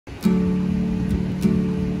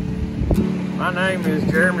My name is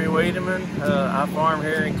Jeremy Wiedeman. I farm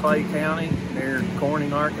here in Clay County near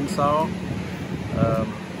Corning, Arkansas.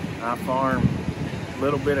 I farm a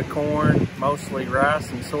little bit of corn, mostly rice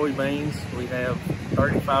and soybeans. We have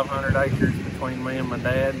 3,500 acres between me and my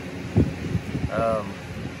dad.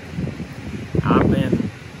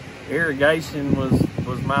 Irrigation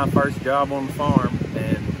was my first job on the farm,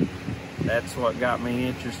 and that's what got me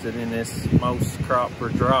interested in this most crop per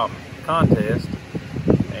drop contest.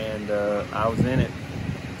 And I was in it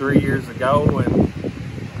 3 years ago, and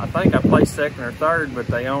I think I placed second or third, but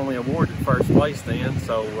they only awarded first place then.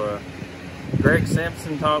 So Greg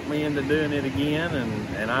Simpson talked me into doing it again,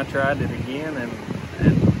 and I tried it again,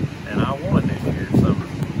 and I won this year. So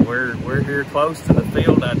we're here close to the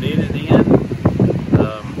field I did it in.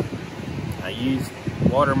 I used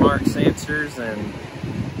watermark sensors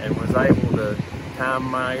and was able to time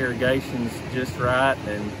my irrigations just right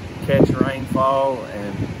and catch rainfall.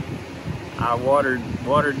 And I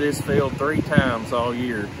watered this field 3 times all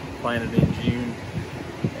year, planted in June,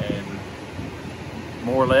 and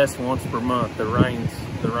more or less once per month. The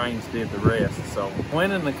rains did the rest. So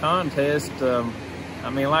winning the contest, I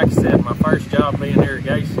mean, like I said, my first job being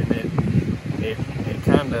irrigation, it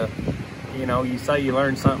kind of, you know, you say you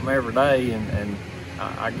learn something every day, and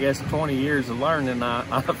I guess 20 years of learning,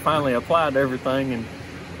 I finally applied everything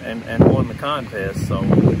and won the contest. So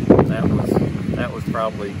that was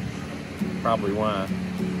probably why.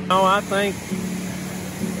 No, I think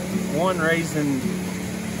one reason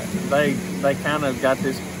they kind of got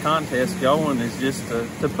this contest going is just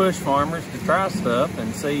to push farmers to try stuff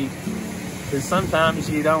and see, because sometimes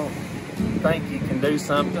you don't think you can do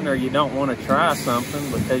something, or you don't want to try something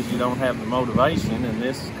because you don't have the motivation, and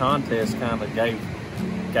this contest kind of gave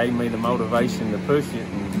me the motivation to push it.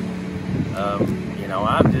 And you know,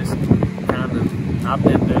 I've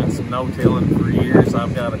been doing some no-tilling for years.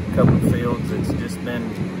 I've got a couple of fields that's just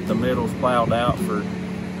been, the middle's plowed out for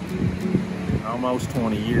almost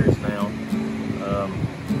 20 years now.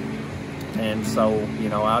 And so, you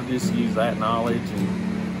know, I've just used that knowledge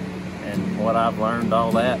and what I've learned,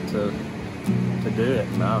 all that, to do it.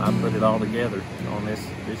 And I put it all together on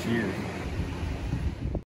this year.